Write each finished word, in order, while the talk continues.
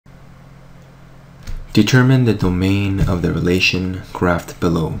Determine the domain of the relation graphed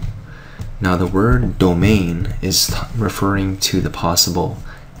below. Now the word domain is referring to the possible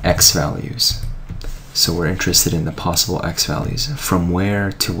x values. So we're interested in the possible x values. From where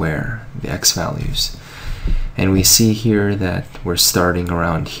to where, the x values. And we see here that we're starting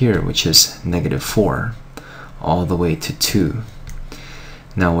around here, which is -4, all the way to 2.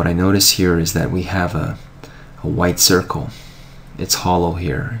 Now what I notice here is that we have a white circle. It's hollow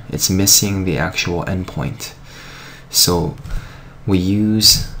here. It's missing the actual endpoint. So we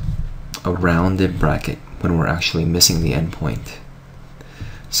use a rounded bracket when we're actually missing the endpoint.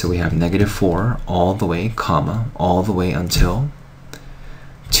 So we have -4 all the way, comma, all the way until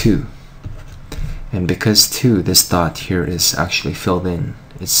 2. And because 2, this dot here is actually filled in.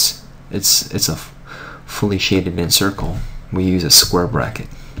 It's a fully shaded in circle. We use a square bracket.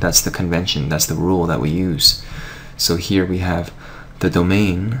 That's the convention, that's the rule that we use. So here we have the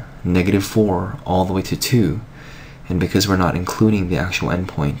domain, -4 all the way to 2. And because we're not including the actual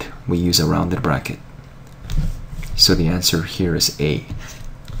endpoint, we use a rounded bracket. So the answer here is A.